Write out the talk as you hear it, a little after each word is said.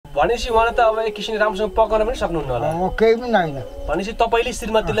भनेपछि उहाँले त अब एक किसिमले राम्रोसँग पकाउन पनि सक्नुहुन्न होला म केही पनि होइन भनेपछि तपाईँले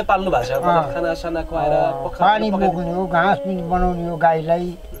श्रीमतीले पाल्नु भएको छ खानासाना खुवाएर पानी बोक्ने हो घाँस पनि बनाउने हो गाईलाई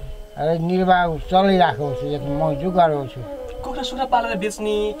निर्वाह चलिरहेको छु म जुगाएको छु कुखुरा सुखुरा पालेर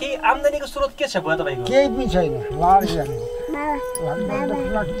बेच्ने केही आम्दानीको स्रोत के छ बुवा तपाईँको केही पनि छैन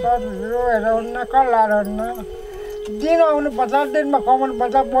दिन आउनु 50 दिनमा कमाउनु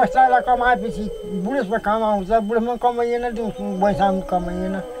पर्छ बस्दालाई कमाएपछि बुढेसमा काम आउँछ बुढेसमा कमाइएन बैसामा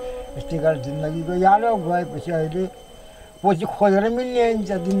कमाइएन यस्तै गरेर जिन्दगी गइहाल्यो गएपछि अहिले पछि खोजेर मिल्ने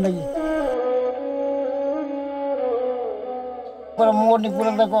हुन्छ जिन्दगी तर मर्ने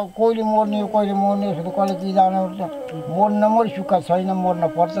कुरा त कहिले मर्ने हो कहिले मर्ने हो कहिले के जानु मर्न नमरी सुख छैन मर्न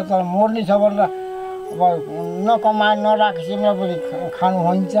पर्छ तर मर्ने छ भनेर अब नकमाए नराखेपछि पनि खानु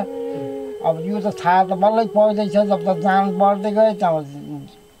हुन्छ अब यो त थाहा त बल्लै पाउँदैछ जब त जान बढ्दै गयो त्यहाँ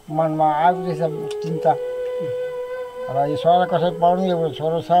मनमा आउँदैछ चिन्ता र यो छोरा कसरी पढ्नु एउटा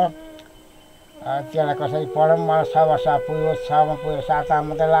छोरो छ त्यसलाई कसरी पढाउँ मलाई 6 वर्ष पुग्यो 6मा पुगेर 7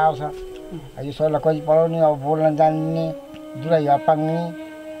 मात्रै लाउँछ यो छोरालाई कहिले पढाउने अब बोल्न जान्ने दुलाई पाङ्ने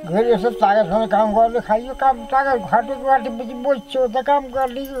घरि यसो तागतसँग काम गर्दै खाइयो काम तागत खटेको काटेपछि बस्छु त काम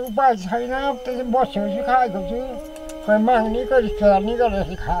गर्ने उपाय छैन त्यसै बसेपछि खाएको छु कोही माग्ने कोही रिश्तेदारनी गरेर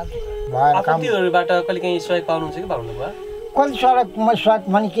यसो खाएको आपत्तिहरूबाट कहिलेकाहीँ सहयोग पाउनुहुन्छ कि पाउनु भयो कति सहयोग म सहयोग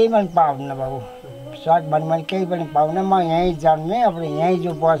भने केही पनि पाउँदिनँ बाबु सहयोग भने मैले केही पनि पाउँदिनँ म यहीँ जन्मेँ अब यहीँ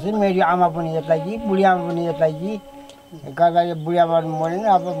जो बसेँ मेरो आमा पनि यतै कि बुढी आमा पनि यतै कि गर्दा यो बुढी आमा पनि मरेन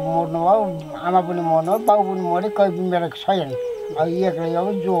अब मर्नु भयो आमा पनि मर्नु भयो बाउ पनि मऱ्यो कोही पनि मेरो छैन अब एक्लै अब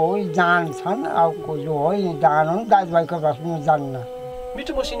जो हो जान्छन् अब जो हो जान हो दाजुभाइको बस्नु जान्न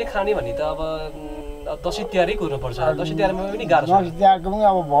मिठो मसिने खाने भने त अब दसैँ तिहारै कुर्नुपर्छ दसैँ तिहारमा पनि गाह्रो छ दसैँ तिहारको पनि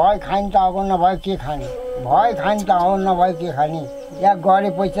अब भए खाने त अब नभए के खाने भए खाने त हो नभए के खाने या गरे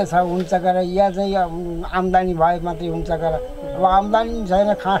पैसा छ हुन्छ गर या चाहिँ आम्दानी भए मात्रै हुन्छ गर अब आम्दानी पनि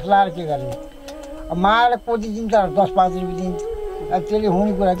छैन खास लाएर के गर्ने अब माएर पोती दिन्छ 10-5 रुपियाँ दिन्छ त्यसले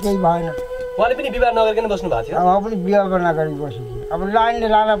हुने कुरा केही भएन उहाँले पनि विवाह नगरिकन बस्नु भएको थियो अब पनि विवाह नगरी बसेको अब लाइनले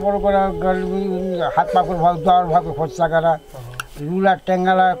लाँदा परेको हात पाखुर भएको डर भएको खोज्छ गर लुला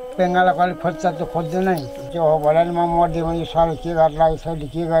टेङ्गाला पेङ्गाला कहिले खोज्छ त खोज्दैन नि त्यो हो भने म मर्दिएँ भने सरले के गर्ला यसैले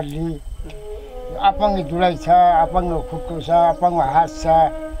के गर्ली अपाङ्ग धुलाइ छ अपाङ्ग खुट्टो छ अपाङ्ग हात छ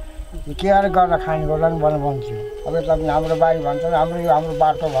के गरेर खाने होला नि भनेर भन्छु अब यता पनि हाम्रो बारी भन्छ हाम्रो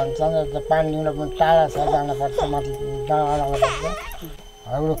बाटो भन्छ यता पानी लिन पनि टाढा छ जानुपर्छ माथि जानुपर्छ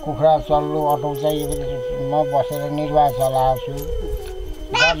हाम्रो कुखुरा चल्लो अटो चाहिँ म बसेर निर्वाह चलाउँछु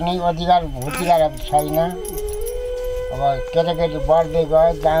गर्ने अधिकार छैन अब केटाकेटी बढ्दै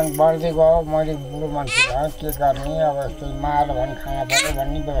गयो जान बढ्दै गयो मैले बुढो मान्छे भएँ के गर्ने अब यस्तै मार भने खाना पर्यो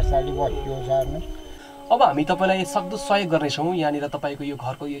भन्ने व्यवस्थाले बस्यो हेर्नु अब हामी तपाईँलाई सक्दो सहयोग गर्नेछौँ यहाँनिर तपाईँको यो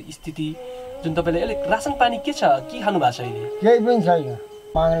घरको यो स्थिति जुन तपाईँले अलिक रासन पानी के छ के खानु भएको छ अहिले केही पनि छैन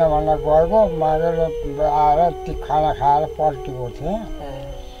माग्न भन्दा गएको मागेर आएर त्यो खाना खाएर पल्टेको थिएँ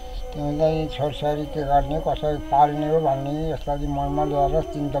तिमीलाई छोरछोरी के गर्ने कसरी पाल्ने हो भन्ने यसलाई मनमा ल्याएर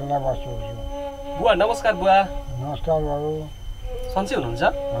चिन्तनमा बसेको छु बुवा नमस्कार बुवा नमस्कार बाबु सन्चै हुनुहुन्छ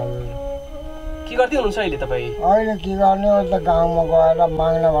हजुर के गर्दै हुनुहुन्छ अहिले तपाईँ अहिले के गर्ने हो त गाउँमा गएर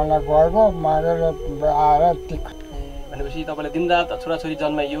माग्न भन्दा गएको मागेर आएर भनेपछि तपाईँलाई दिनरात छोराछोरी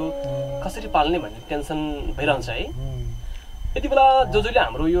जन्माइयो कसरी पाल्ने भन्ने टेन्सन भइरहन्छ है यति बेला जसले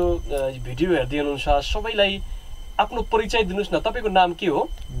हाम्रो यो भिडियो हेर्दै हुनुहुन्छ सबैलाई आफ्नो परिचय दिनुहोस् न तपाईँको नाम के हो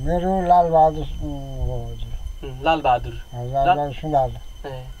मेरो लालबहादुर लालबहादुर सुनार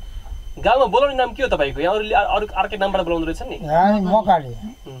गाउँमा बोलाउने नाम के हो तपाईँको यहाँ अरू अर्कै नामबाट बोलाउँदो रहेछ नि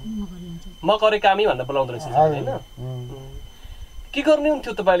मकरे कामी भनेर बोलाउँदो रहेछ होइन के गर्ने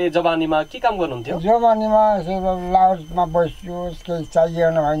हुन्थ्यो तपाईँले जवानीमा के काम गर्नुहुन्थ्यो जवानीमा लाउडमा बस्यो केही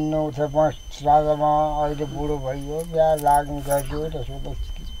चाहिएन भन्नु राजामा अहिले बुढो भइयो बिहा लाग्नु गयो त्यसो त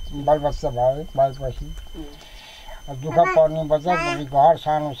बालबच्चा भयो भएपछि दुःख पर्नुपर्छ घर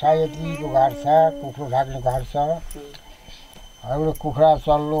सानो छ यतिको घर छ कुखुरा राख्ने घर छ हाम्रो कुखुरा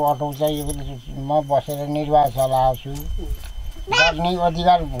चल्लो अटो चाहिँ म बसेर निर्वाह चलाउँछु गर्ने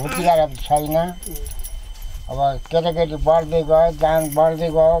अधिकार छैन अब केटाकेटी बढ्दै गयो जान बढ्दै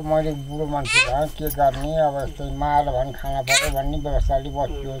गयो मैले बुढो मान्छे भएँ के गर्ने अब यस्तै मार भने खाना पर्यो भन्ने व्यवस्थाले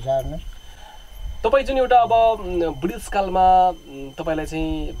बस्यो हेर्नु तपाईँ जुन एउटा अब बुढेसकालमा तपाईँलाई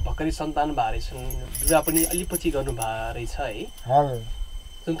चाहिँ भर्खरै सन्तान भए रहेछन् विवाह पनि अलि पछि गर्नु भए रहेछ है हजुर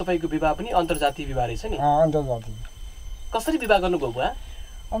जुन तपाईँको विवाह पनि अन्तर्जातीय विवाह रहेछ नि अन्तर्जातीय कसरी विवाह गर्नुभयो बुवा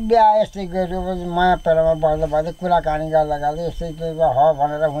अब बिहा यस्तै गऱ्यो माया पेरामा बस्दा बस्दै कुराकानी गर्दा गर्दै यस्तै ह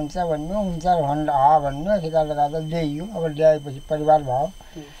भनेर हुन्छ भन्नु हुन्छ भन्नु यसो गर्दा गर्दा ल्याइयो अब ल्याएपछि परिवार भयो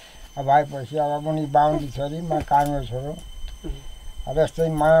भएपछि अब मुनि बाहुनी छोरी म काम्रो छोरो अब यस्तै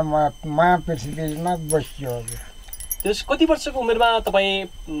माया पृथ्वीमा बसियो त्यस कति वर्षको उमेरमा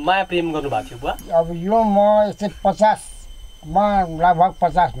तपाईँ माया प्रेम गर्नुभएको थियो बुवा? अब यो म यस्तै 50 म लगभग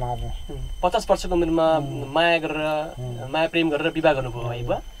 50 मा 50 वर्षको उमेरमा माया प्रेम गरेर विवाह गर्नुभयो है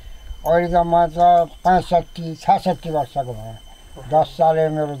बुवा? अहिले त म त 65-66 वर्षको भयो। 10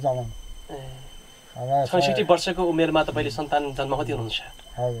 साल मेरो जन्म। 66 वर्षको उमेरमा तपाईँले सन्तान जन्माउँदै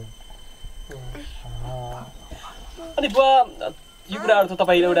हुनुहुन्छ। हजुर। अनि बुवा यो कुराहरू त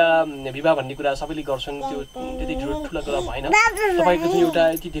तपाईँ एउटा विवाह भन्ने कुरा सबैले गर्छन्, त्यो त्यति ठुलो कुरा भएन। तपाईँको चाहिँ एउटा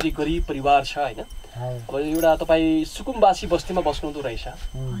यति धेरै गरिब परिवार छ होइन, अब एउटा तपाईँ सुकुम्बासी बस्तीमा बस्नुहुँदो रहेछ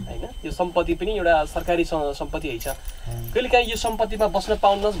होइन, यो सम्पत्ति पनि एउटा सरकारी सम्पत्ति है छ, कहिलेकाहीँ यो सम्पत्तिमा बस्न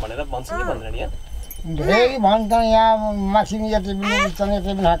पाउनुहोस् भनेर भन्छ कि भन्दैन यहाँ? धेरै भन्छन् यहाँ मासिङ यति पनि भन्छन्,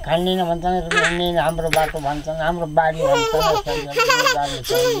 यति पनि खाँदैन भन्छन्, हाम्रो बाटो भन्छन्, हाम्रो बारी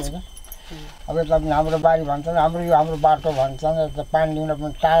भन्छन्। अब त हाम्रो बारी भन्छन्, हाम्रो बाटो भन्छन्, यता पानी ल्याउन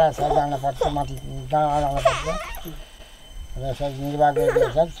पनि टाढा छ, जानुपर्छ, माथि जानुपर्छ। र यसरी निर्वाह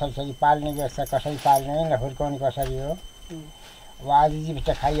गरिरहेछ, छोरीछोरी पाल्ने गर्छ, कसरी पाल्ने र हुर्काउने कसरी हो। अब आज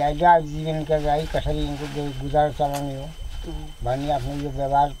जीविका खाइहाल्यो, आज जीवनका लागि कसरी गुजारा चलाउने हो भन्ने आफ्नो यो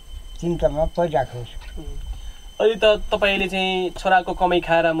व्यवहार चिन्तामा परिरहेको छु। अहिले त तपाईँले चाहिँ छोराको कमाइ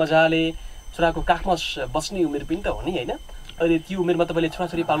खाएर मजाले छोराको काखमा बस्ने उमेर पनि त हो नि होइन? अहिले त्यो उमेरमा तपाईँले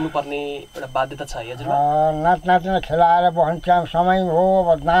छोराछोरी पाल्नुपर्ने एउटा बाध्यता छ है? नाच्न खेलाएर बस्ने समय हो।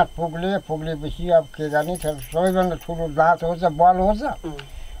 अब दाँत पुग्लेपछि अब के गर्ने, सबैभन्दा ठुलो दाँत हो, बल हो।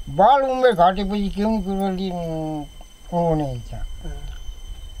 बल उमेर घटेपछि केही कुरोले हुने हुन्छ।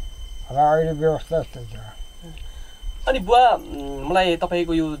 र अहिले व्यवस्था यस्तै छ। अनि बुवा मलाई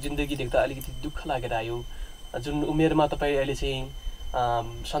तपाईँको यो जिन्दगी देख्दा अलिकति दुःख लागेर आयो, जुन उमेरमा तपाईँ अहिले चाहिँ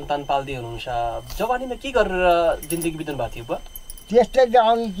सन्तान पाल्दै हुनुहुन्छ, जवानीमा के गरेर जिन्दगी बिताउनु भएको थियो बुवा? त्यस्तै त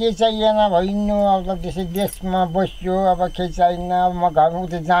अघि के चाहिएन भइन्नु, अब त त्यसै देशमा बस्यो, अब के चाहिएन, अब म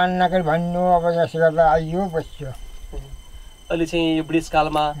घरमा उता जान्न कि भन्नु, अब यसो गर्दा आइयो बस्यो। अहिले चाहिँ यो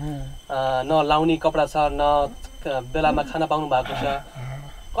बुढेसकालमा न लाउने कपडा छ, न बेलामा खाना पाउनु भएको छ,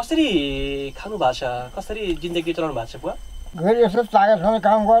 कसरी खानु भएको छ, कसरी जिन्दगी चलाउनु भएको छ बुवा? घरि यसो तागतसँग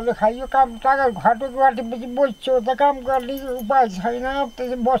काम गर्दै खाइयो, काम तागत खटेको काटेपछि बस्यो त, काम गर्ने उपाय छैन,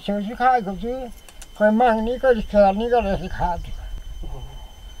 त्यसै बसेपछि खाएको छु। कहिले माग्ने कहिले खेल्ने गरेर यसो खाएको छु।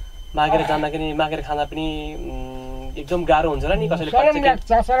 मागेर जाँदाखेरि मागेर खाना पनि एकदम गाह्रो हुन्छ र नि, कसैले शरम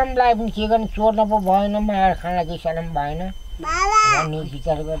लाग्छ, शरम लागे पनि के गर्ने, चोर्न पो भएन, मागेर खाना केही शरम भएन भन्ने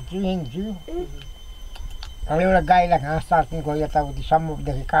विचार गर्छु, हिँड्छु। अब एउटा गाईलाई घाँस तार्नु गयो, यताउति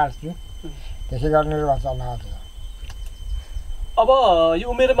सम्भवदेखि काट्छु, त्यसै गर्ने व्यवस्था लाग्छ। अब यो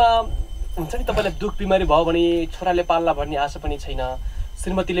उमेरमा हुन्छ नि तपाईँलाई दुःख बिमारी भयो भने छोराले पाल्ला भन्ने आशा पनि छैन,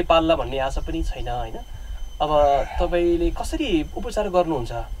 श्रीमतीले पाल्ला भन्ने आशा पनि छैन होइन, अब तपाईँले कसरी उपचार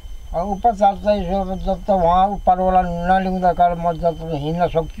गर्नुहुन्छ? उपचार चाहिँ जब त उहाँ उपरवाला नलिउँदा कारण म जब हिँड्न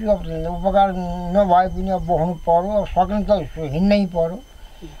सक्छु, अब उपकार नभए पनि अब बस्नु पऱ्यो, अब सक्नु त हिँड्नै पऱ्यो।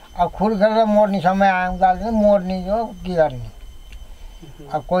 अब खुर्खेर मर्ने समय आउँदा मर्ने हो, के गर्ने।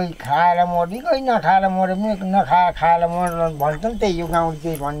 अब कोही खाएर मर्ने, कोही नखाएर मऱ्यो भने खाएर मर्नु भन्छन्, त्यही हो गाउँले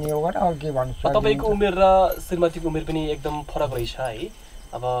त्यही भन्ने हो गरेर अरू के भन्नु। तपाईँको उमेर र श्रीमतीको उमेर पनि एकदम फरक रहेछ है।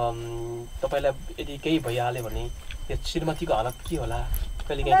 अब तपाईँलाई यदि केही भइहाल्यो भने यो श्रीमतीको हालत के होला?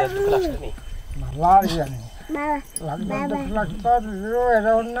 कहिले काहीँ त दुःख लाग्छ नि। लाग्यो नि, लाग्छ, रोएर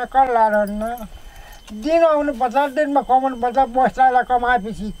हुन्न, कल्लाएर हुन्न। दिन आउनु 50 दिनमा कमाउनु पर्छ, बस्दालाई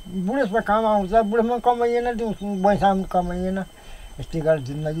कमाएपछि बुढेसमा कमाउँछ, बुढेसमा कमाइएन, बैसामा कमाइएन, यस्तै गरेर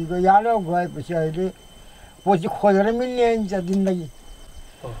जिन्दगी गइहाल्यो। गएपछि अहिले पछि खोजेर मिल्ने हुन्छ जिन्दगी।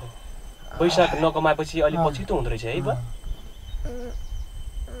 पैसा नकमाएपछि अलिक पछि त हुँदो रहेछ है बुवा?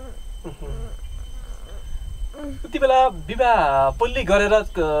 त्यति बेला विवाह पहिले गरेर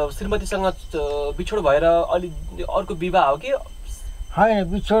श्रीमतीसँग बिछोड भएर अलि अर्को विवाह हो कि? होइन,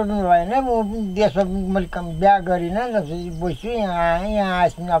 बिछोड्नु भएन, म देशमा मैले बिहा गरिनँ, जसरी बस्छु, यहाँ आएँ, यहाँ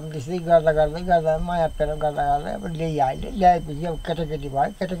आएपछि अब त्यसै गर्दा माया प्रेम गर्दा अब ल्याइहाल्यो। ल्याएपछि अब केटाकेटी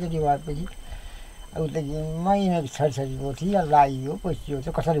भयो, केटाकेटी भएपछि अब त महिनाको छोरीछोरीको थियो, लाइयो, बसियो,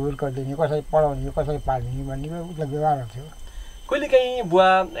 कसरी हुर्काउने, कसरी पढाउने, कसरी पाल्ने भन्ने उसलाई व्यवहार थियो। कहिलेकाहीँ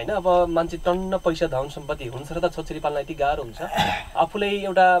बुवा होइन, अब मान्छे टन्न पैसा धन सम्पत्ति हुन्छ र त छोरी पाल्न यति गाह्रो हुन्छ, आफूलाई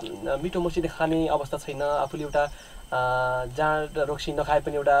एउटा मिठो मसिनो खाने अवस्था छैन, आफूले एउटा जाँड रक्सी नखाए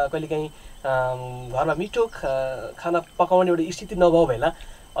पनि एउटा कहिलेकाहीँ घरमा मिठो खाना पकाउने एउटा स्थिति नभएको बेला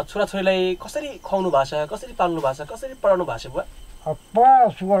छोराछोरीलाई कसरी खुवाउनु भएको छ, कसरी पाल्नु भएको छ, कसरी पढाउनु भएको छ बुवा?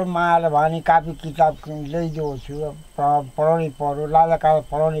 पढाउँछु, मायाले भने कापी किताब ल्याइदिएको छु, पढाउनै पऱ्यो, लालाकाल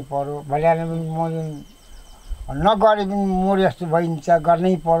पढाउनै पऱ्यो, भलिहाल्ने पनि म नगरे पनि मोर जस्तो भइन्छ,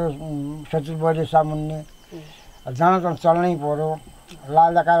 गर्नै पऱ्यो, सचुर बढ्यो सामुन्ने, जान त चल्नै पऱ्यो,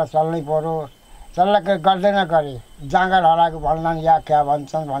 लालाकाल चल्नै पऱ्यो, चल्ला गर्दैन गरे जाँगर हराएको भन्नाले या क्या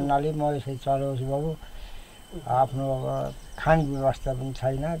भन्छन् भन्नाले म यसरी चलाउँछु बाबु। आफ्नो अब खाने व्यवस्था पनि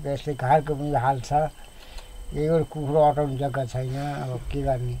छैन त्यसले घरको पनि हाल छ यो कुखुरो अटाउने जग्गा छैन अब के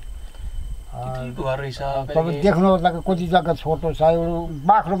गर्ने तपाईँ देख्नुहोला कति जग्गा छोटो छ एउटा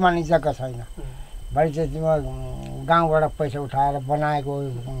बाख्रो मान्ने जग्गा छैन भाइ चाहिँ गाउँबाट पैसा उठाएर बनाएको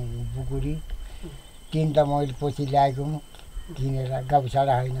बुकुरी तिन त मैले पछि ल्याएको किनेर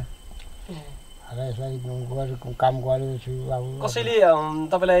गाउँछाडा होइन र यसरी गरेको काम गरेको छु अब कसैले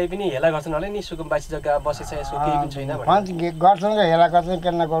तपाईँलाई पनि हेला गर्छन् होला नि सुकुम्बासी जग्गा बसेछ यसो केही पनि छैन गर्छन् र हेला गर्छन्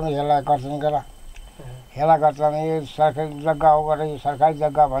किन नगर्नु हेला गर्छन् गर हेला गर्छन् यो सरकारी जग्गा हो गरेर यो सरकारी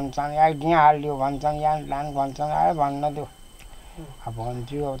जग्गा भन्छन् यहाँ हालिदियो भन्छन् यहाँ लानु भन्छन् आयो भन्न त्यो अब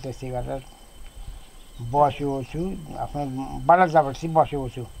भन्छु अब त्यस्तै गरेर बसेको छु आफ्नो बालजापछि बसेको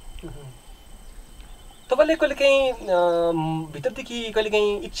छु तपाईँले कहिलेकाहीँ भित्रदेखि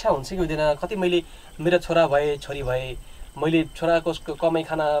कहिलेकाहीँ इच्छा हुन्छ कि हुँदैन कति मैले मेरो छोरा भए छोरी भए मैले छोराको कमाइ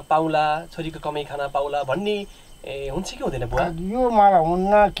खाना पाउला छोरीको कमाइ खाना पाउला भन्ने हुन्छ कि हुँदैन बुवा यो मलाई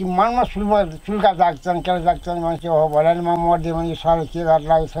हुन्न कि मनमा सुल्का जाग्छन् के जाग्छन् मान्छे हो भोलि म मर्दियो भने सरले के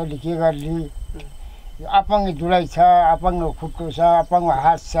गर्ला यसैले के गर्ली अपाङ्ग धुलाइ छ अपाङ्ग खुट्टो छ अपाङ्ग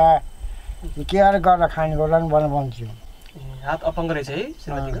हात छ के गरेर खाने होला नि भनेर भन्छु हात अपाङ्ग रहेछ है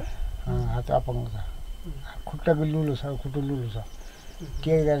श्रीमतीको हात अपाङ्ग छ खुट्टाको लुलो छ खुट्टो लुलो छ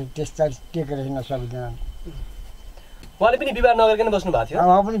के गरे त्यस्ता टेकेर हिँड्न सक्दैन उहाँले पनि विवाह नगरिकन बस्नु भएको थियो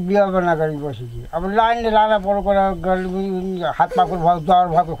अब पनि विवाह नगरी बस्यो कि अब लाइनले लाँदा परेको हात पाकुर भयो डर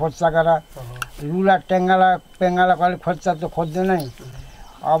भएको खोज्छ गर लुला पेङ्गाला कहिले खोज्छ त खोज्दैन नि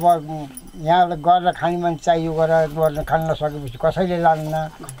अब यहाँ गरेर खाने मान्छे चाहियो गरेर खान नसकेपछि कसैले लान्न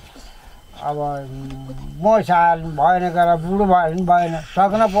अब म साल भएन गरेर बुढो भयो भने भएन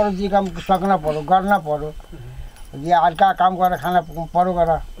सक्न पऱ्यो जे काम सक्न पऱ्यो गर्न पऱ्यो यो अर्का काम गरेर खान पऱ्यो गर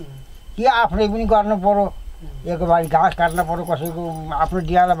के आफूले पनि गर्नु पऱ्यो एक बारी घाँस काट्नु पऱ्यो कसैको आफ्नो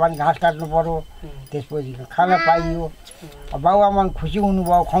डियालाई बानी घाँस काट्नु पऱ्यो त्यसपछि खाना पाइयो बाबुआमा खुसी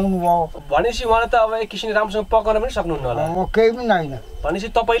हुनुभयो खुवाउनु भयो भनेपछि उहाँले त अब एक किसिमले राम्रोसँग पकाउन पनि सक्नुहुन्न होला म केही पनि होइन भनेपछि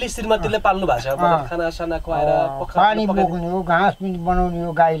तपाईँले श्रीमतीले पाल्नु भएको छ खानासाना खुवाएर पानी बोक्ने हो घाँस पनि बनाउने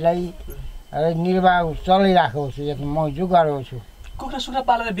हो गाईलाई निर्वाह चलाइराखेको छु यता मजु गरेको छु कुखुरा सुखुरा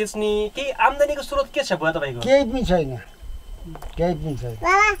पालेर बेच्ने केही आम्दानीको स्रोत के छ बुवा तपाईँको केही पनि छैन केही पनि छैन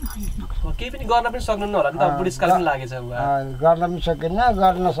केही पनि गर्न पनि सक्नुहुन्न होला नि त बुढेसकाल पनि लागेछ बुवा गर्न पनि सकेन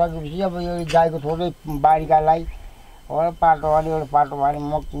गर्न नसकेपछि अब यो गाईको थोरै बारीकालाई एउटा पाटो हाल्यो एउटा पाटो हाल्यो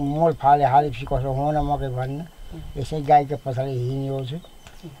मोल हालेपछि कसो हुन मकै भन्न यसै गाईको पछाडि हिँडेको छु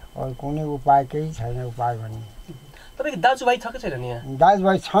अरू कुनै उपाय केही छैन उपाय भन्ने तपाईँको दाजुभाइ छ कि छैन नि यहाँ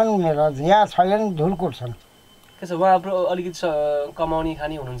दाजुभाइ छन् मेरो यहाँ छैन धुलकोट छन् त्यसो उहाँ अलिकति कमाउने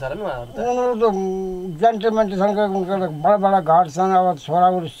खाने हुनुहुन्छ होला नि उहाँहरू त जेन्टलमेन्ट छन् बडा घर छन् अब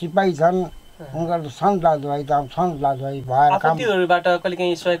छोराहरू सिपाही छन् उनीहरू छन् दाजुभाइ त छन् दाजुभाइ भएर कामबाट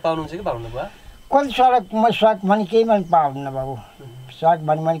कहिलेकाहीँ सहयोग पाउनुहुन्छ कि पाउनु भयो कति सहयोग म सहयोग भने केही पनि पाउन्न बाबु सहयोग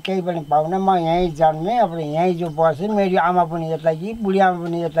भने मैले केही पनि पाउन म यहीँ जन्मेँ अब यहीँ जो बसेँ मेरो आमा पनि यतै कि बुढी आमा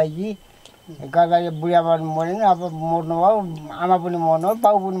पनि यतै कि गर्दा यो बुढी आमा पनि मरेन अब मर्नु भयो आमा पनि मर्नु भयो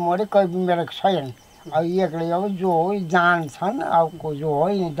बाउ पनि मऱ्यो कोही पनि मेरो छैन अब एक्लै अब जो हो जान्छन् अब को जो हो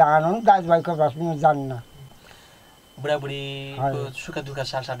जानु दाजुभाइको बस पनि जान्न बुढाबुढी सुख दुःख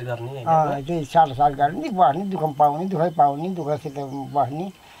साथसाथी गर्ने त्यही साथसाथ गर्ने बस्ने दुःख पाउने दुःखै पाउने दुःखसित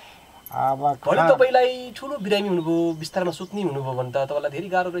बस्ने अब भोलि तपाईँलाई ठुलो बिरामी हुनुभयो बिस्तारमा सुत्ने हुनुभयो भने त तपाईँलाई धेरै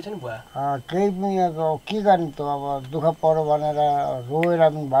गाह्रो रहेछ नि बुवा केही पनि अब के गर्ने त अब दुःख पऱ्यो भनेर रोएर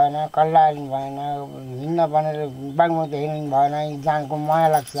पनि भएन कल्लाएर पनि भएन हिँड्न भनेर बाङमा त हिँड्नु भएन जानको माया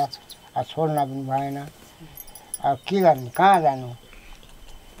लाग्छ छोड्न पनि भएन अब के गर्ने कहाँ जानु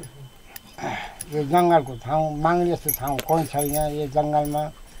यो जङ्गलको ठाउँ माग्ने जस्तो ठाउँ कोही छैन यो जङ्गलमा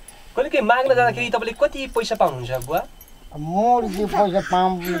कहिले केही माग्न जाँदाखेरि तपाईँले कति पैसा पाउनुहुन्छ बुवा मोर जे पैसा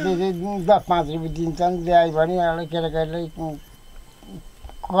 10-5 रुपियाँ दिन्छन् ल्यायो भने एउटा केटाकेटीलाई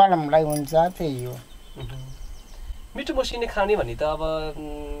कलमलाई हुन्छ त्यही हो मिठो मसिने खाने भने त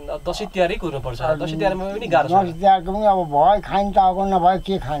अब दसैँ तिहारै कुर्नुपर्छ दसैँ तिहारमा पनि गाह्रो छ दसैँ तिहारको पनि अब भयो खाने त अब नभए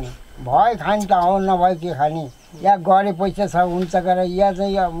के खाने भयो खाने त हो नभए के खाने या गरे पैसा छ हुन्छ गर या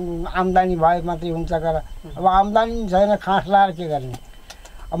चाहिँ आम्दानी भए मात्रै हुन्छ गर अब आम्दानी छैन खास लाएर के गर्ने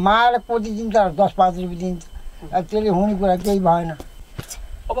अब माएर कति दिन्छ 10-5 रुपियाँ दिन्छ त्यसले हुने कुरा केही भएन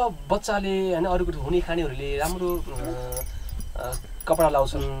अब बच्चाले होइन अरूको हुने खानेहरूले राम्रो कपडा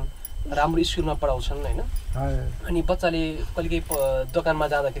लाउँछन् राम्रो स्कुलमा पढाउँछन् होइन अनि बच्चाले कहिलेकाहीँ दोकानमा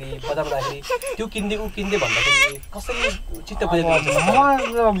जाँदाखेरि बजारमा जाँदाखेरि त्यो किन्दै ऊ किन्दै भन्दाखेरि कसरी चित्त भन्छ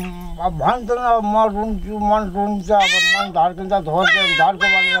अब म रुन्छु मन रुन्छ अब मन धर्किन्छ धर्को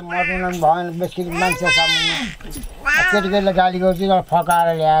भनेर म रुन भएन बेसी मान्छे सामु केटीकेटीलाई गाली गर्छु र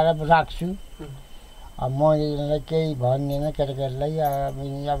फकाएर ल्याएर राख्छु अब म केही भन्दिनँ केटाकेटीलाई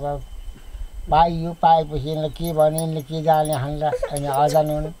अब पाइयो पाएपछि यिनले के भने यिनले के जाने हामीलाई अनि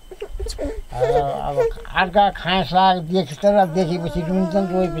अजाने हुनु अब अर्का खास लाग देखेपछि रुन्छन्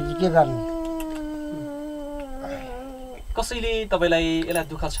रोएपछि के गर्ने कसैले तपाईलाई यसलाई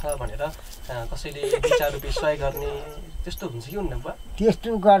दुःख छ भनेर कसैले 2-4 रुपैयाँ सहयोग गर्ने त्यस्तो हुन्छ कि हुन्न बुवा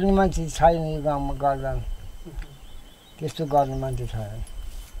त्यस्तो गर्ने मान्छे छैन यो गाउँमा गर्दैन त्यस्तो गर्ने मान्छे छैन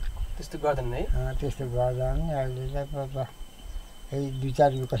त्यस्तो गर्दैन है त्यस्तो गर्दैन अहिले चाहिँ यही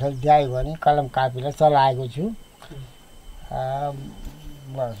 2-4 रुपियाँ कसैले द्यायो भने कलम कापीलाई चलाएको छु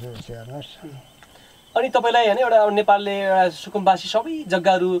बस हेर्नुहोस् अनि तपाईलाई हैन एउटा नेपालले एउटा सुकुम्बासी सबै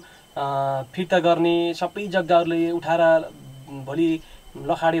जग्गाहरू फिर्ता गर्ने सबै जग्गाहरूले उठाएर भोलि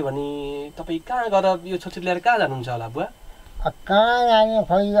लखाड्यो भने तपाईँ कहाँ गएर यो छोटछोट ल्याएर कहाँ जानुहुन्छ होला बुवा कहाँ जाने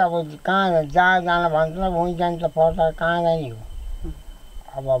खोइ अब कहाँ जहाँ जान भन्छ वहीँ जान्छ पर्छ कहाँ जाने हो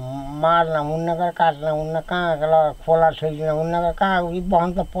अब मार्न हुन्न कर काट्न हुन्न कहाँ खोला छोडिदिन हुन्न कर कहाँ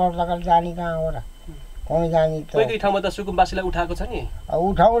बहन त पर्छ जाने कहाँ हो र कहीँ जाने त कोही ठाउँमा त सुकुम्बासीलाई उठाएको छ नि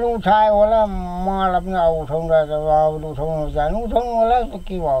उठाउनु उठायो होला मलाई पनि अब उठाउनु जानु उठाउनु होला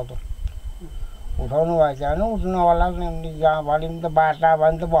के भयो त उठाउनु भएछ भने उठ्नु होला जहाँ भने त बाटा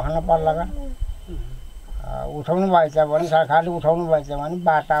भने त बस्न पर्ला का उठाउनु भएछ भने सरकारले उठाउनु भएछ भने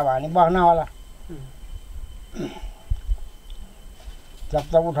बाटा भने बस्न होला जब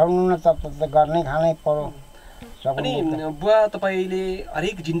तक उठाउनु न तब तक त गर्नै खानै पर्यो अनि बुवा तपाईले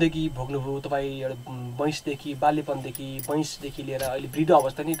हरेक जिन्दगी भोग्नुभयो तपाईँ एउटा वयसदेखि बाल्यपनदेखि वयसदेखि लिएर अहिले वृद्ध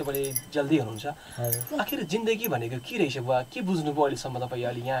अवस्था नै तपाईँले जल्दी हुनुहुन्छ आखिर जिन्दगी भनेको के रहेछ बुवा के बुझ्नुभयो अहिलेसम्म तपाईँ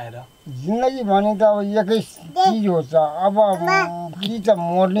अहिले यहाँ आएर जिन्दगी भने त अब एकै चिज हो त अब कि त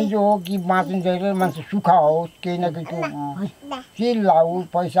मर्ने जो हो कि बाँच्ने जहिले मान्छे सुख होस् केही न केही के लागु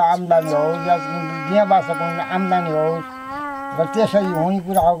पैसा आम्दानी होस् या बिहा बासाको आम्दानी होस् र त्यसरी हुने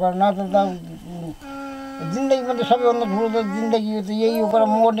कुरा हो न त जिन्दगीमा त सबैभन्दा ठुलो त जिन्दगी हो त यही हो तर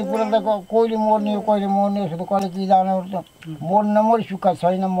मर्ने कुरा त कहिले मर्ने हो कहिले मर्ने हो त कहिले के जाने हो त मर्न नमरी सुख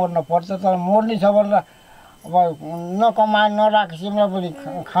छैन मर्न पर्छ तर मर्ने छ भनेर अब नकमाए नराखेपछि पनि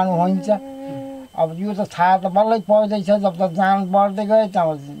खानु हुन्छ अब यो त थाहा त बल्लै पर्दैछ जब त जान बढ्दै गयो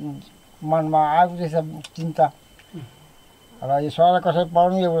त मनमा आएको रहेछ चिन्ता र यो छोरा कसरी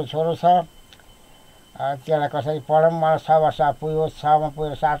पढ्नु एउटा छोरो छ त्यसलाई कसरी पढाउँ मलाई 6 वर्ष पुग्यो 6मा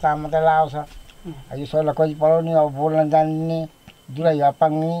पुगेर 7 मात्रै लाउँछ यो छोरालाई कति पढाउने अब बोल्न जान्ने दुलै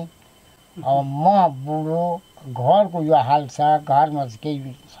हपाङ्ने अब म बुढो घरको यो हाल छ घरमा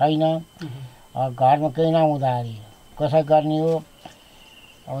केही छैन घरमा केही नहुँदाखेरि कसै गर्ने हो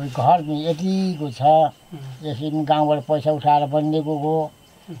अब घर यतिको छ यसरी गाउँबाट पैसा उठाएर बनिदिएको हो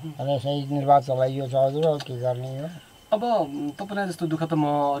र यसरी निर्वाह चलाइयो छ हजुर के गर्ने हो अब तपाईलाई जस्तो दुःख त म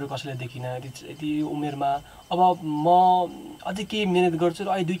अरू कसैले देखिनँ यति उमेरमा अब म अझै केही मिहिनेत गर्छु र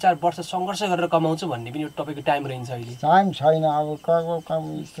अहिले 2-4 वर्ष सङ्घर्ष गरेर कमाउँछु भन्ने पनि तपाईँको टाइम रहन्छ अहिले टाइम छैन अब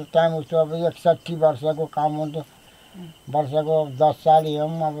टाइम उस्तो अब 61 वर्षको काम हुन्छ वर्षको 10 साल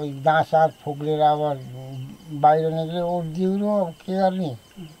हेरौँ अब दाँत साथ फुक्लेर अब बाहिर निक्ल्यो जिउरो अब के गर्ने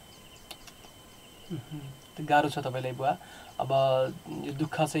गाह्रो छ तपाईँलाई बुवा अब यो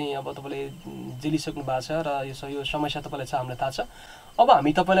दुःख चाहिँ अब तपाईँले झेलिसक्नु भएको छ र यो समस्या तपाईँलाई छ हामीलाई थाहा छ अब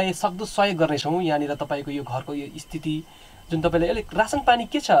हामी तपाईँलाई सक्दो सहयोग गर्नेछौँ यहाँनिर तपाईँको यो घरको यो स्थिति जुन तपाईँले अलिक रासन पानी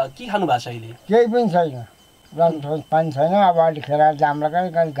के छ के खानु भएको छ अहिले केही पनि छैन रासन पानी छैन अब अहिले खेर जाम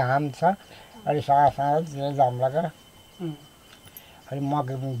लगाएर घाम छ अहिले सँग जाम लगाएर अहिले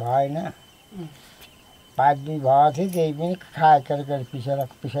मकै पनि भएन 5-2 भएको थियो त्यही पनि खाए कहिले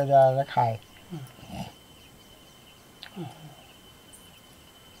पिसेर खाएँ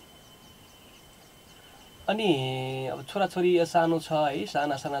अनि अब छोराछोरी सानो छ है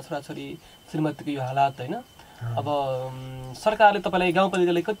साना छोराछोरी श्रीमतीको यो हालत होइन अब सरकारले तपाईँलाई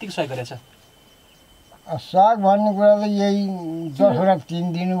गाउँपालिकाले कतिको सहयोग गरेछ सहयोग भन्ने कुरा त यही 10 वटा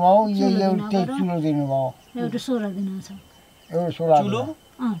 3 दिनुभयो यही एउटै चुलो दिनुभयो एउटा 16 दिनु छ एउटा 16 चुलो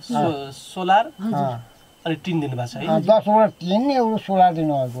सोलर अनि 3 दिनुभएको छ है 10 वटा 3 एउटा 16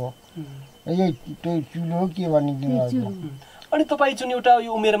 दिनुभएको यही त्यो चुलो के भन्ने दिनुभएको अनि तपाईँ जुन एउटा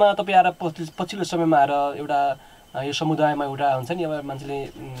यो उमेरमा तपाईँ आएर पछिल्लो समयमा आएर एउटा यो समुदायमा एउटा हुन्छ नि अब मान्छेले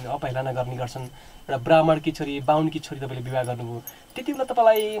अपहेलना गर्ने गर्छन् एउटा ब्राह्मणकी छोरी बाहुनकी छोरी तपाईँले विवाह गर्नुभयो त्यति बेला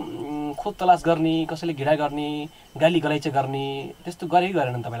तपाईँलाई खोज तलास गर्ने कसैले घिडा गर्ने गाली गलैचा गर्ने त्यस्तो गरे कि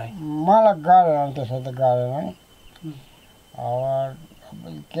गरेन तपाईँलाई मलाई गरेन त्यसो त गरेन अब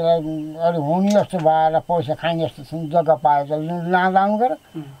केलाई हुने जस्तो भएर पैसा खाने जस्तो जग्गा पायो त लानु गर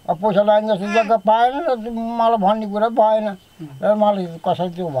अब पैसा लाने जस्तो जग्गा पाएन र मलाई भन्ने कुरा भएन र मलाई कसै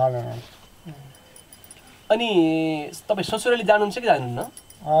त्यो भनेन अनि तपाईँ ससुराली जानुहुन्छ कि जानुहुन्न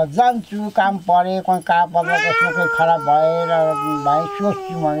जान्छु काम परे कोही काम पर्दा कसमा केही खराब भएर भाइ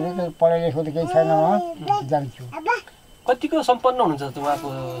सोच्छु मैले पढाइ लेखेको त केही छैन जान्छु कतिको सम्पन्न हुनुहुन्छ उहाँको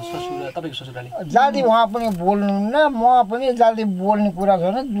ससुरा तपाईँको ससुराले जाति उहाँ पनि बोल्नुहुन्न म पनि जाति बोल्ने कुरा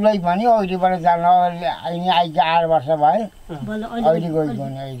छैन दुलै पनि अहिलेबाट जान अहिले आइक 8 वर्ष भयो अहिले गइको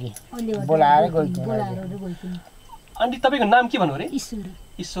नि अहिले बोलाएर गइको अनि तपाईँको नाम के भन्नु रे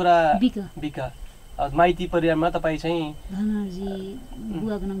ईश्वरा बिका माइती परिवारमा तपाईँ चाहिँ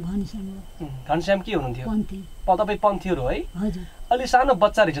घनश्याम के हुनुहुन्थ्यो तपाईँ पन्थीहरू है अलि सानो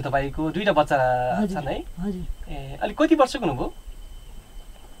बच्चा रहेछ तपाईँको 2टा बच्चा छन् है ए अलि कति वर्षको हुनुभयो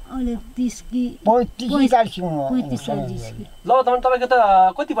अहिले 35 ल तपाईँको त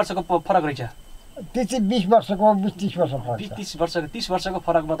कति वर्षको फरक रहेछ त्यो चाहिँ 20 वर्षको 20-30 वर्ष फरक 20-30 वर्षको 30 वर्षको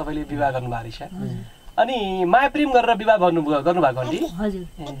फरकमा तपाईँले विवाह गर्नुभएको रहेछ अनि माया प्रेम गरेर विवाह गर्नुभएको अनि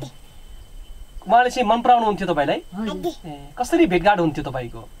उहाँले चाहिँ मन पराउनुहुन्थ्यो तपाईँलाई कसरी भेटघाट हुन्थ्यो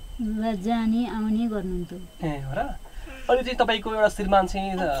तपाईँको जाने आउने गर्नुहुन्थ्यो ए हो र अहिले चाहिँ तपाईँको एउटा श्रीमान चाहिँ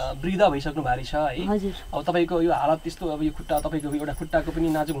वृद्ध भइसक्नु भएको छ है अब तपाईँको यो हालत त्यस्तो अब यो खुट्टा तपाईँको एउटा खुट्टाको पनि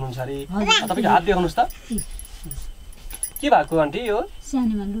नाजुक हुनुहुन्छ अरे तपाईँको हात देखाउनुहोस् त के भएको आन्टी यो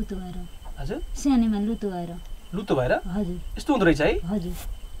सानीमा लुतो भएर हजुर सानीमा लुतो भएर हजुर यस्तो हुँदो रहेछ है हजुर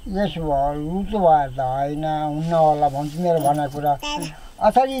यसो भयो लुतो भएर त होइन हुन्न होला भन्छु मेरो भनेको कुरा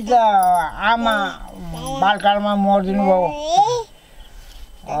अथवा त आमा बालकालमा मरिदिनु भयो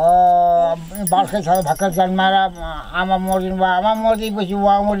बालकै छ भर्खर जन्माएर आमा मरिदिनु भयो आमा मरिदिएपछि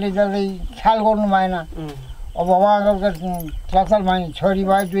उहाँले जसले ख्याल गर्नु भएन अब उहाँको चचल भाइ छोरी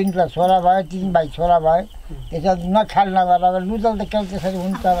भयो 2 छोरा भयो 3 भाइ छोरा भयो त्यसमा नख्याल नगरेर लुदल त के त्यसरी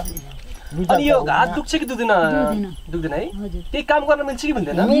हुन्छ अनि यो हात दुख्छ कि दुख्दैन दुख्दैन है त्यही काम गर्न मिल्छ कि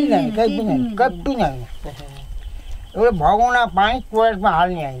मिल्दैन मिल्दैन केही पनि होइन एउटा भगौना पानी टोयलेटमा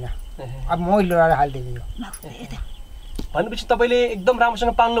हाल्ने होइन अब मैले लगाएर हालिदिएको भनेपछि तपाईँले एकदम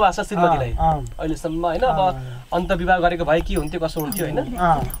राम्रोसँग पाल्नु भएको छ श्रीमतीलाई अहिलेसम्म होइन अब अन्त विवाह गरेको भए के हुन्थ्यो कसो हुन्थ्यो होइन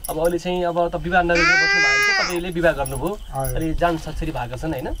अब अहिले चाहिँ अब त विवाह नगरेर बस्नु भएको छ तपाईँले विवाह गर्नुभयो अनि जान छोरी भएको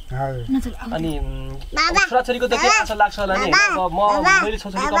छन् होइन अनि छोराछोरीको त के आशा लाग्छ होला नि अब मैले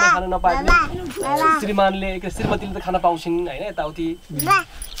छोरी कमाइ खान नपाए पनि श्रीमानले श्रीमतीले त खान पाउँछिन् होइन यताउति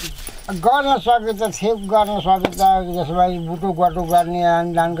गर्न सके त छेप गर्न सके त जसमा बुटो गटो गर्ने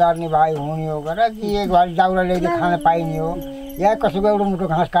आनदान गर्ने भाइ हुने हो गर कि एक भाइ दाउरा ल्याइदिए खान पाइने हो या कसैको एउटा मुठो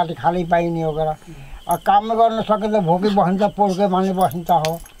घाँस काटी खानै पाइने हो गर काम गर्न सके त भोकै बस्छ पोल्कै बाँधेर बस्छ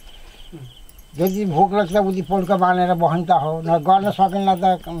हो जति भोक लाग्छ उति पोल्का बाँधेर बस्छ हो न गर्न सकेन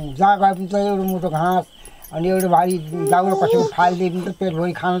त जहाँ गए पनि त एउटा मुठो घाँस अनि एउटा भारी दाउरा कसैको फालिदिए पनि त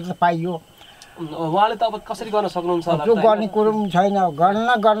पेटभरि खान त पाइयो उहाँले त अब कसरी गर्न सक्नुहुन्छ त्यो गर्ने कुरो पनि छैन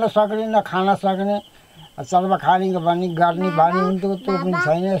गर्न सक्ने न खान सक्ने चलमा खाने भने गर्ने बानी हुन्थ्यो त्यो पनि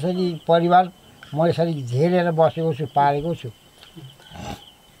छैन यसरी परिवार म यसरी झेलेर बसेको छु पालेको छु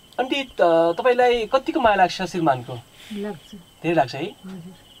अन्त तपाईँलाई कतिको माया लाग्छ श्रीमानको धेरै लाग्छ है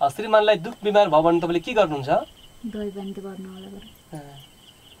श्रीमानलाई दुख बिमार भयो भने तपाईँले के गर्नुहुन्छ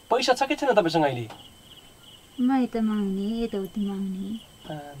पैसा छ कि छैन तपाईँसँग अहिले माइत माग्ने यताउति माग्ने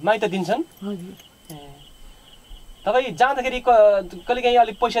माइत दिन्छन् तपाईँ जाँदाखेरि कहिलेकाहीँ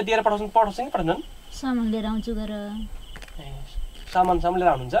अलिक पैसा दिएर पठाउँछ कि पठाउँदैनन् सामान लिएर आउँछु गर सामान लिएर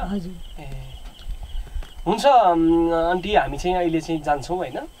आउनुहुन्छ हुन्छ आन्टी हामी चाहिँ अहिले चाहिँ जान्छौँ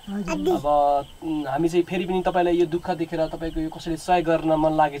होइन अब हामी चाहिँ फेरि पनि तपाईँलाई यो दुःख देखेर तपाईँको यो कसैले सहयोग गर्न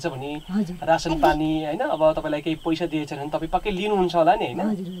मन लागेछ भने रासन पानी होइन अब तपाईँलाई केही पैसा दिएछ भने तपाईँ पक्कै लिनुहुन्छ होला नि होइन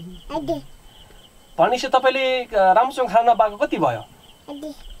भनेपछि तपाईँले राम्रोसँग खान नपाएको कति भयो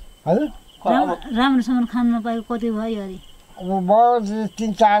राम्रोसँग खान नपाएको कति भयो अरे अब भयो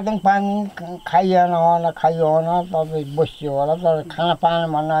 3-4 दिन 5 दिन खाइएन होला खाइयो होला तपाईँ बसियो होला तर खाना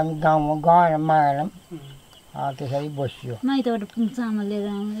पाएन भन्दा हामी गाउँमा गएन मागेर त्यसरी बसियो माइतबाट चामल लिएर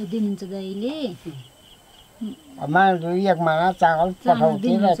दिनुहुन्छ दाइले मान्छे 1 महिना चामल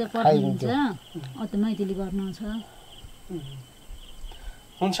पठाउँथ्यो र खाइदिन्थ्यो त माइतीले गर्नुहुन्छ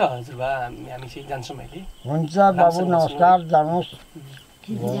हुन्छ हजुरबा हामी चाहिँ जान्छौँ अहिले हुन्छ बाबु नमस्कार जानुहोस्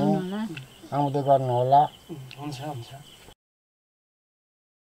आउँदै गर्नु होला हुन्छ